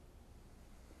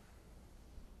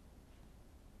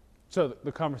So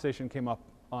the conversation came up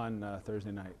on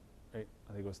Thursday night, right?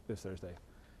 I think it was this Thursday.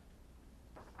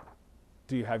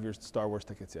 Do you have your Star Wars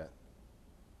tickets yet?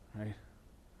 Right?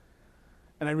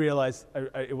 And I realized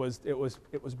it was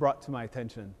brought to my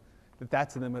attention that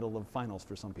that's in the middle of finals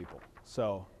for some people.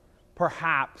 So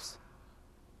perhaps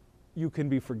you can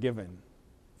be forgiven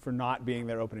for not being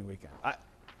there opening weekend.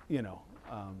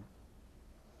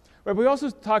 But we also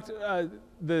talked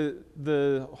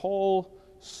the whole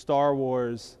Star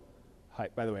Wars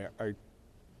hype. By the way, are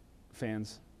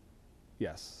fans?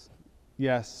 Yes.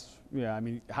 Yeah. I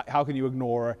mean, how can you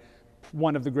ignore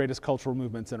one of the greatest cultural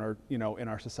movements in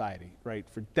our society, right?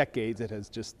 For decades, it has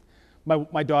just.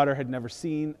 My daughter had never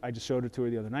seen. I just showed it to her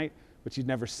the other night, but she'd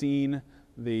never seen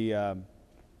the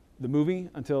movie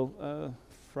until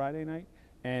Friday night,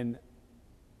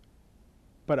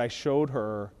 but I showed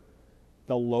her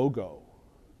the logo,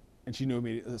 and she knew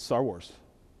immediately Star Wars.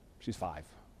 She's 5,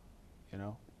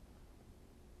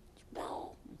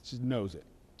 She knows it.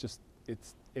 Just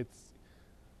it's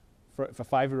for a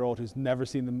 5-year-old who's never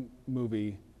seen the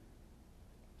movie,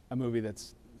 a movie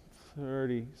that's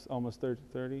 30, almost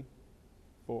 30,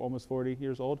 almost 40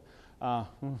 years old.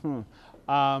 Yeah,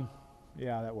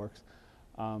 that works.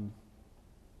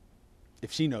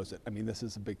 If she knows it, I mean, this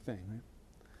is a big thing, right?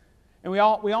 And we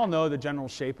all know the general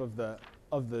shape of the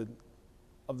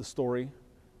story.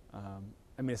 I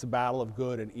mean, it's a battle of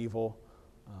good and evil,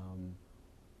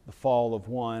 the fall of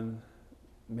one,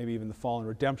 maybe even the fall and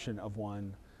redemption of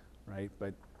one, right?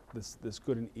 But this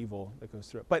good and evil that goes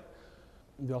through it. But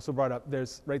we also brought up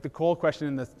the core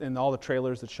question in all the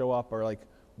trailers that show up are like,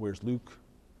 where's Luke?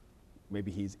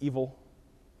 Maybe he's evil,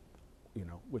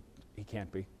 which he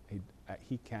can't be.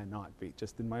 He cannot be.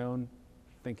 Just in my own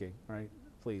thinking, right?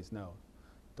 Please, no,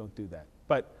 don't do that.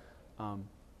 But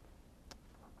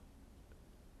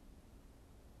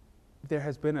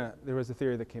there was a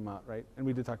theory that came out, right? And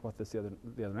we did talk about this the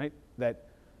other night, that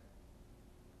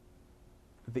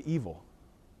the evil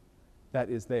that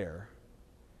is there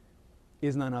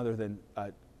is none other than,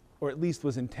 or at least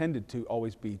was intended to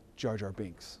always be Jar Jar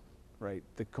Binks, right?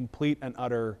 The complete and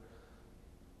utter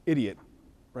idiot,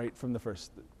 right, from the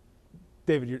first.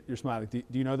 David, you're smiling. Do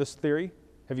you know this theory?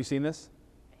 Have you seen this?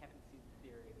 I haven't seen the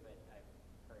theory, but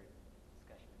I've heard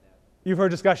discussion about it. You've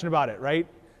heard discussion about it, right?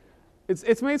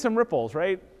 It's made some ripples,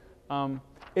 right?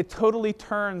 It totally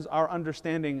turns our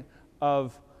understanding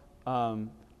of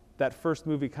that first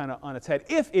movie kind of on its head,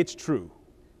 if it's true.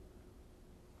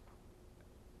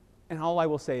 And all I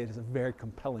will say is a very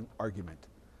compelling argument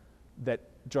that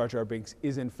Jar Jar Binks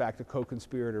is in fact a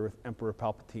co-conspirator with Emperor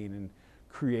Palpatine in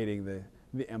creating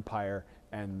the Empire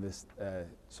and this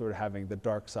sort of having the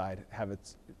dark side have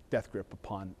its death grip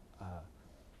upon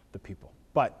the people.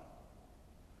 But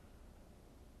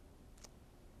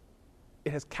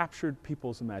it has captured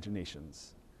people's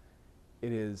imaginations.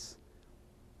 It is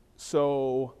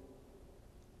so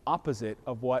opposite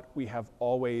of what we have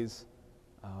always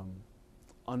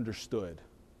understood,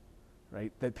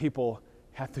 right? That people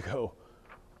have to go.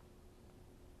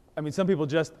 I mean, some people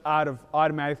just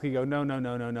automatically go,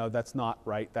 no, that's not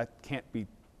right. That can't be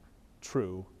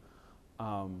true.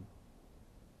 But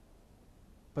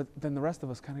then the rest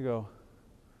of us kind of go,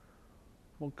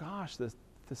 well, gosh, the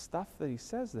stuff that he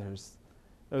says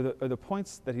or the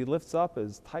points that he lifts up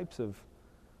as types of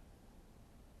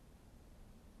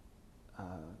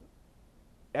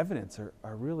evidence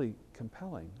are really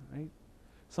compelling, right?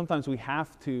 Sometimes we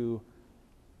have to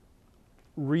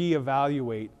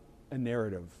reevaluate a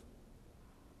narrative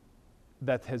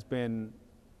that has been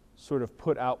sort of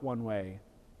put out one way.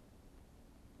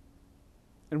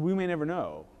 And we may never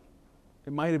know.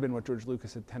 It might have been what George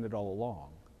Lucas intended all along,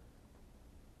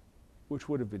 which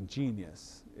would have been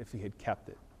genius if he had kept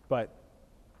it. But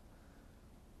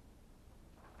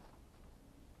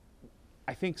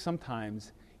I think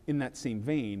sometimes in that same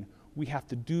vein, we have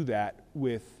to do that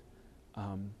with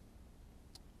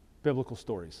biblical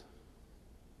stories.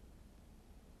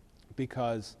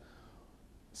 Because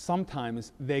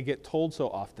sometimes they get told so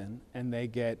often, and they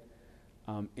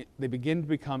begin to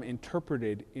become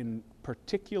interpreted in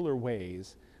particular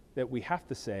ways that we have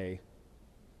to say,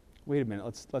 wait a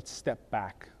minute, let's step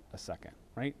back a second,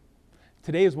 right?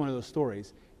 Today is one of those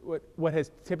stories. What has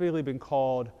typically been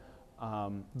called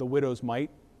the widow's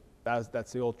mite,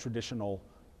 that's the old traditional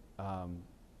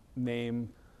name.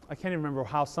 I can't even remember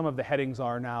how some of the headings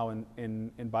are now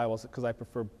in Bibles, because I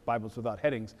prefer Bibles without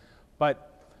headings.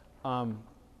 But,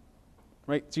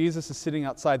 right, Jesus is sitting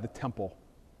outside the temple,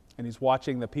 and he's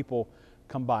watching the people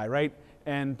come by, right?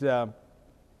 And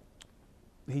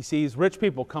he sees rich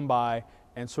people come by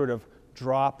and sort of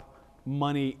drop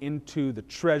money into the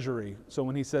treasury. So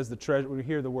when he says when you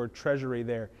hear the word treasury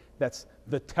there, that's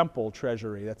the temple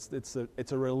treasury. It's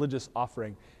a religious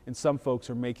offering. And some folks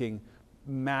are making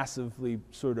massively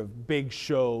sort of big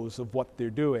shows of what they're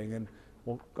doing. And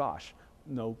well, gosh,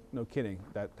 no kidding,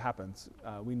 that happens.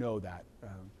 We know that.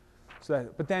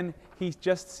 But then he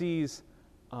just sees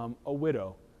a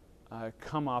widow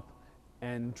come up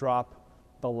and drop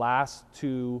the last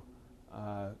two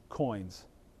coins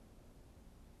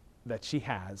that she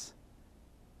has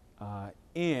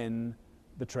in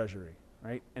the treasury,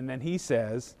 right? And then he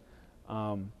says,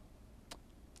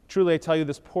 truly I tell you,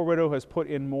 this poor widow has put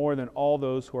in more than all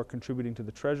those who are contributing to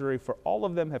the treasury, for all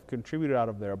of them have contributed out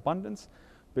of their abundance,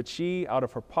 but she, out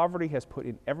of her poverty, has put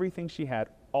in everything she had,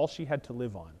 all she had to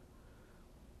live on.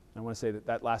 I want to say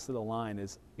that last little line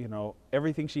is,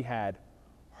 everything she had,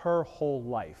 her whole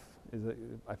life, is,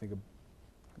 I think,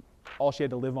 all she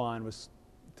had to live on was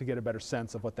to get a better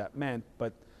sense of what that meant,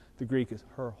 but the Greek is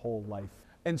her whole life.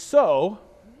 And so,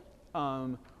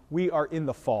 we are in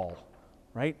the fall,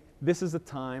 right? This is a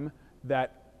time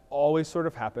that always sort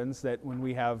of happens, that when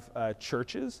we have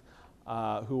churches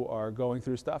who are going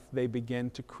through stuff, they begin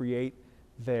to create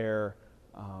they're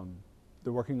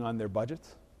working on their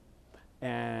budgets.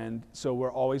 And so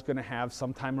we're always going to have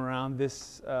sometime around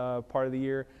this part of the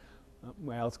year,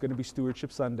 it's going to be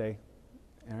Stewardship Sunday.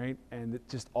 All right, and it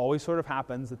just always sort of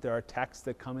happens that there are texts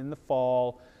that come in the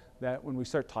fall that when we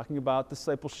start talking about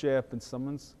discipleship and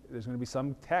there's going to be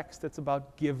some text that's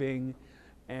about giving,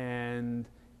 and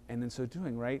in so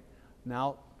doing, right?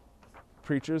 Now,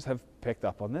 preachers have picked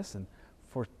up on this, and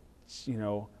for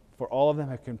all of them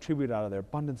have contributed out of their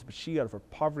abundance, but she out of her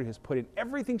poverty has put in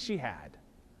everything she had.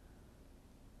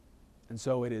 And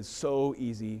so it is so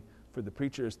easy for the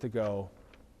preachers to go,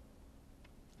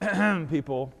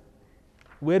 people,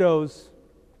 widows,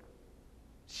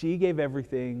 she gave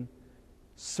everything.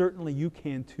 Certainly you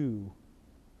can too,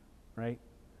 right?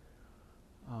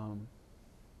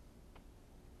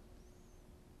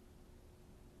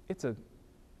 It's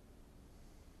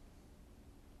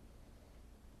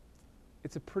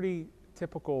a pretty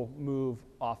typical move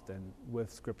often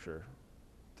with Scripture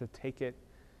to take it,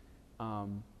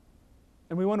 and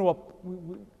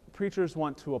preachers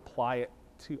want to apply it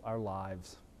to our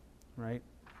lives, right?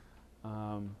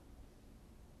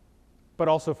 But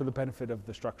also for the benefit of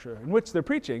the structure in which they're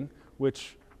preaching,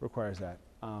 which requires that.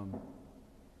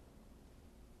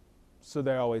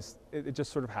 So it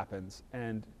just sort of happens.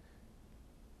 And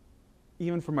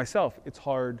even for myself, it's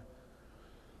hard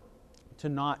to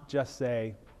not just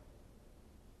say,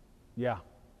 yeah,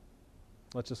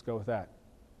 let's just go with that.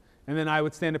 And then I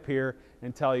would stand up here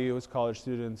and tell you as college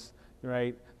students,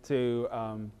 right, to,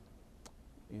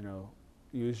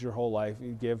 use your whole life,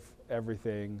 you give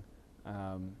everything,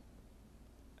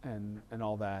 and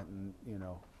all that, and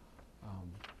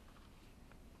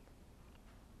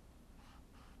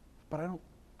but I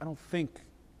don't think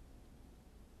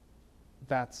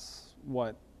that's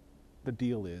what the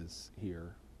deal is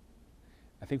here.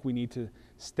 I think we need to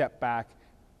step back,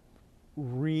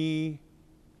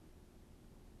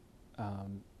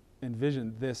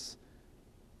 envision this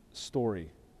story,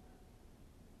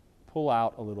 pull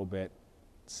out a little bit,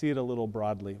 see it a little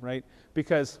broadly, right?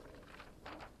 Because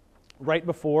right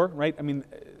before, right? I mean,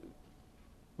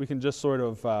 we can just sort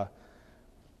of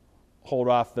hold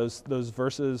off those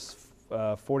verses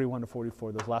 41 to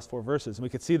 44, those last four verses, and we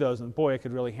could see those, and boy, I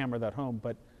could really hammer that home.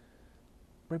 But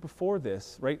right before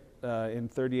this, right in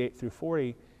 38 through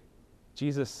 40,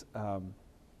 Jesus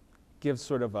gives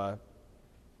sort of a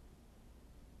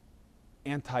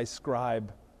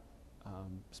anti-scribe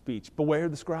speech. Beware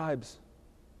the scribes.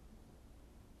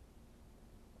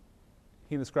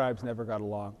 He and the scribes never got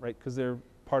along, right? Because they're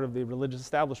part of the religious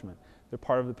establishment. They're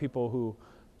part of the people who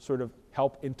sort of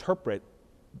help interpret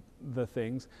the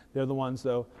things. They're the ones,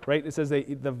 though, right? It says they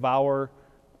devour,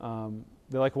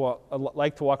 they like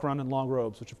to walk around in long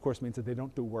robes, which of course means that they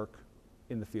don't do work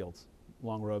in the fields.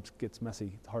 Long robes gets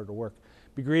messy, it's harder to work.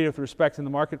 Be greeted with respect in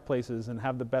the marketplaces and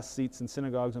have the best seats in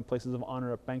synagogues and places of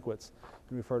honor at banquets.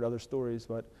 And we've heard other stories,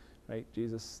 but right,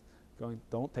 Jesus going,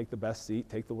 don't take the best seat,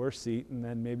 take the worst seat, and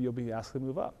then maybe you'll be asked to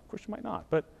move up. Of course you might not,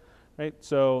 but right.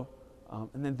 So,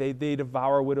 and then they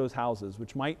devour widows' houses,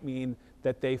 which might mean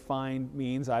that they find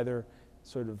means either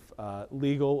sort of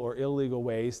legal or illegal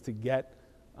ways to get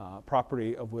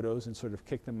property of widows and sort of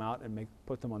kick them out and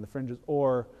put them on the fringes,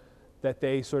 or that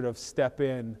they sort of step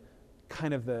in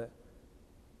kind of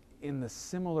in the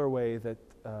similar way that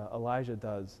Elijah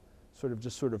does,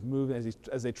 sort of move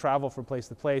as they travel from place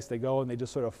to place. They go and they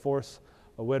just sort of force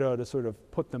a widow to sort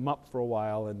of put them up for a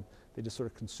while, and they just sort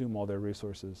of consume all their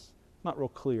resources. Not real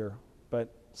clear,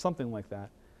 but something like that.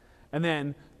 And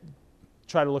then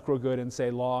try to look real good and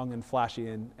say long and flashy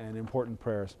and important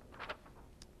prayers.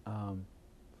 And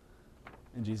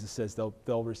Jesus says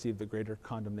they'll receive the greater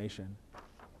condemnation.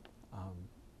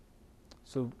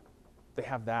 So they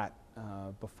have that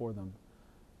before them.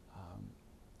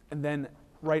 And then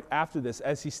right after this,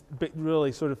 as he's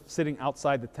really sort of sitting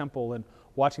outside the temple and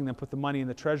watching them put the money in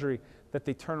the treasury, that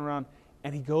they turn around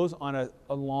and he goes on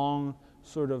a long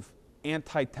sort of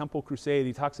anti-temple crusade.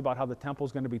 He talks about how the temple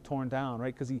is going to be torn down,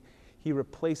 right? Because he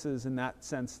replaces, in that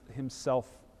sense, himself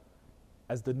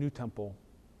as the new temple.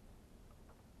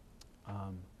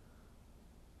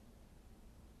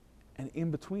 And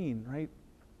in between, right,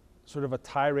 sort of a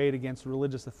tirade against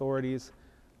religious authorities,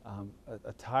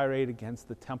 a tirade against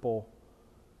the temple.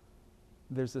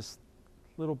 There's this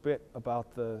little bit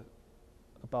about the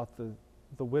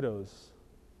widows,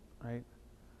 right?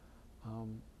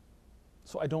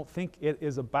 So I don't think it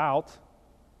is about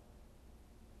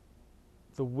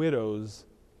the widows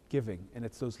giving. And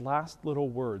it's those last little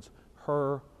words,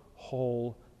 her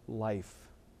whole life.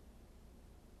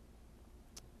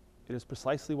 It is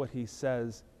precisely what he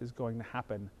says is going to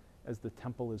happen as the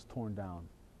temple is torn down,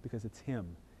 because it's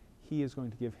him. He is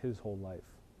going to give his whole life.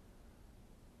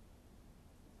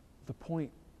 The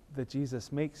point that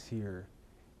Jesus makes here,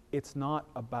 it's not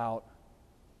about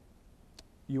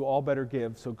you all better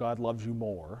give so God loves you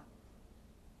more.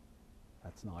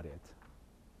 That's not it.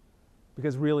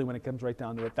 Because really, when it comes right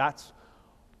down to it, that's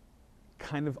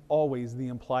kind of always the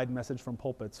implied message from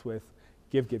pulpits with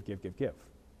give, give, give, give, give.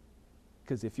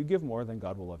 Because if you give more, then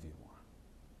God will love you more.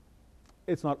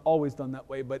 It's not always done that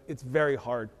way, but it's very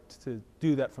hard to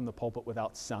do that from the pulpit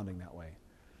without sounding that way.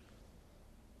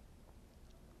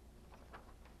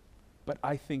 But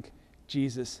I think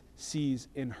Jesus sees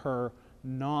in her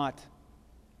not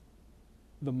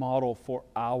the model for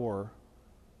our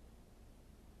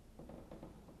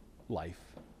life,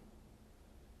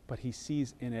 but he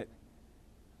sees in it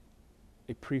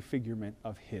a prefigurement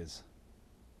of his.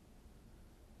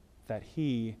 That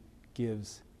he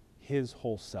gives his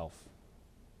whole self.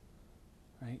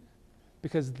 Right?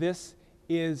 Because this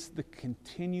is the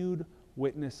continued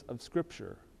witness of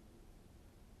Scripture.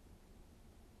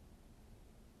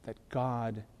 That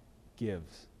God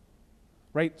gives.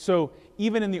 Right? So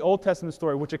even in the Old Testament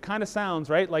story, which it kind of sounds,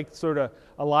 right, like sort of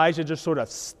Elijah just sort of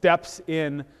steps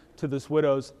in to this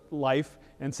widow's life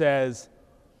and says,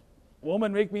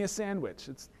 "Woman, make me a sandwich."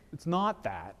 It's not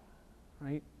that,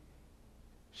 right?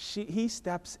 He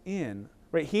steps in,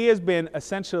 right? He has been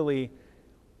essentially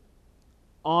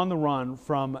on the run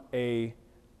from an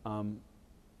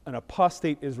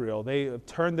apostate Israel. They have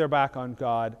turned their back on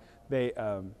God. The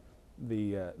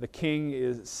king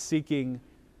is seeking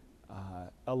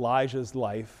Elijah's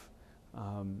life.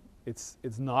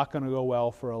 It's not going to go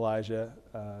well for Elijah,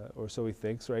 or so he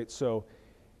thinks, right? So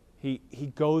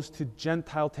he goes to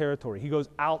Gentile territory. He goes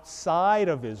outside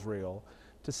of Israel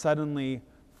to suddenly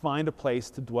find a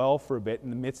place to dwell for a bit in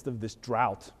the midst of this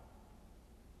drought.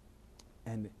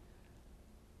 And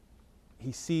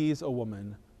he sees a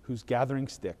woman who's gathering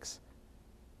sticks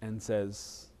and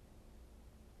says,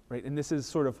 right, and this is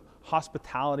sort of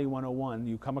hospitality 101.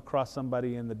 You come across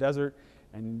somebody in the desert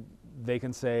and they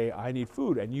can say, "I need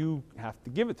food," and you have to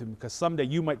give it to them because someday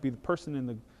you might be the person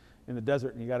in the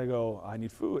desert and you got to go, "I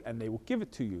need food," and they will give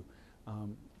it to you.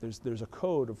 There's a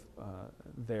code of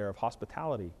there of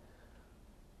hospitality.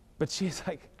 But she's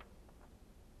like,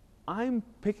 "I'm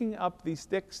picking up these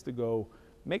sticks to go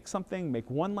make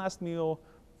one last meal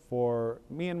for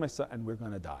me and my son, and we're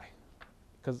going to die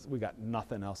because we got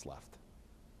nothing else left."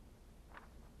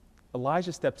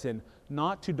 Elijah steps in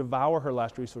not to devour her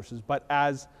last resources, but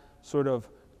as sort of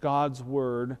God's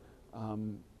word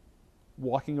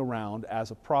walking around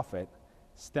as a prophet,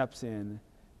 steps in.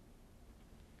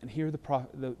 And here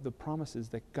the promise is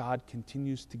that God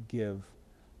continues to give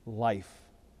life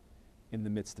in the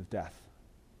midst of death.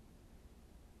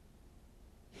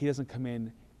 He doesn't come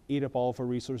in, eat up all of her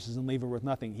resources, and leave her with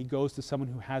nothing. He goes to someone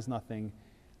who has nothing,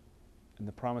 and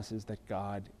the promise is that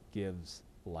God gives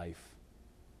life.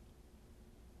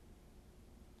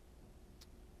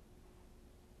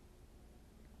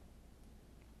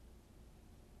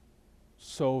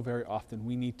 So very often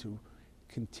we need to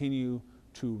continue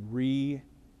to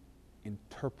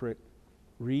reinterpret,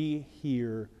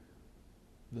 rehear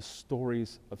the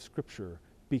stories of Scripture,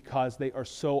 because they are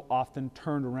so often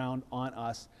turned around on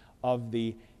us of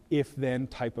the if-then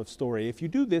type of story. If you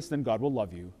do this, then God will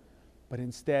love you. But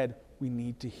instead, we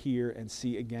need to hear and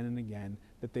see again and again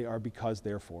that they are because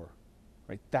therefore.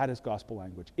 Right? That is gospel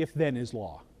language. If-then is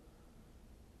law.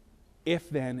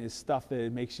 If-then is stuff that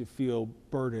it makes you feel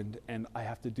burdened and I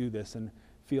have to do this and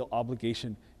feel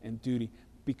obligation and duty,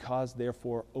 because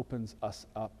therefore opens us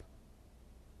up.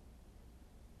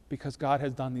 Because God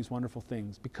has done these wonderful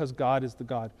things, because God is the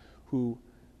God who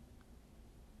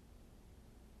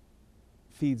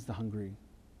feeds the hungry,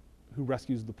 who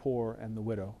rescues the poor and the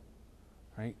widow,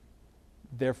 right?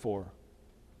 Therefore,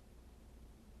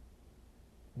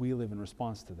 we live in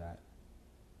response to that.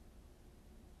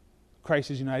 Christ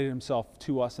has united himself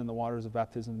to us in the waters of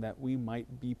baptism that we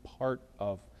might be part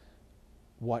of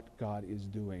what God is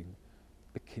doing,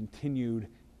 the continued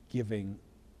giving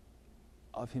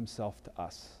of himself to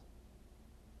us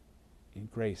in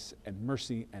grace and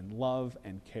mercy and love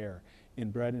and care, in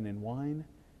bread and in wine,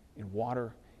 in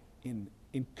water, in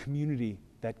community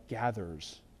that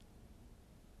gathers.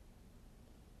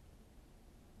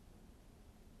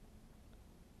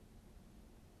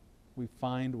 We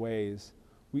find ways,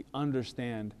 we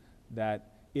understand that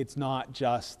it's not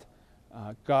just,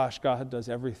 gosh, God does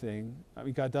everything. I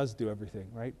mean, God does do everything,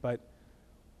 right? But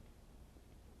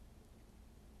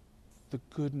the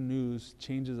good news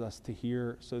changes us to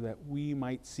hear so that we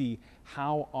might see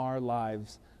how our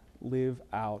lives live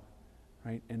out,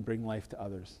 right, and bring life to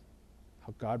others.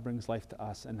 How God brings life to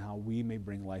us and how we may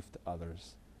bring life to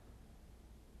others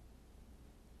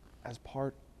as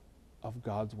part of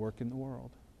God's work in the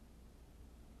world.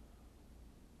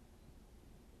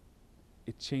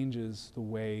 It changes the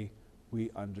way we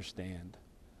understand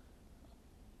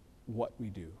what we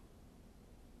do.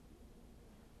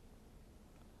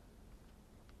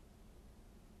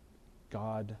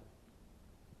 God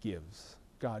gives.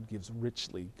 God gives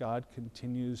richly. God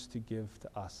continues to give to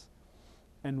us.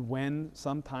 And when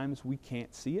sometimes we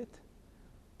can't see it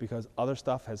because other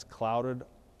stuff has clouded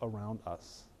around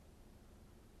us,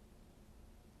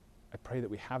 I pray that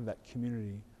we have that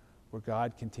community where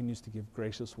God continues to give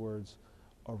gracious words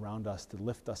around us to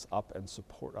lift us up and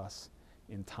support us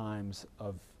in times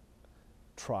of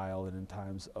trial and in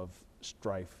times of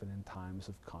strife and in times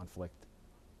of conflict.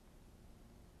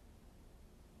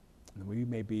 And we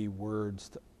may be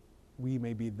we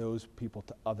may be those people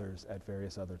to others at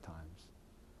various other times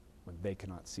when they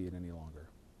cannot see it any longer.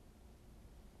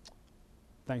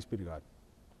 Thanks be to God.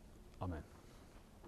 Amen.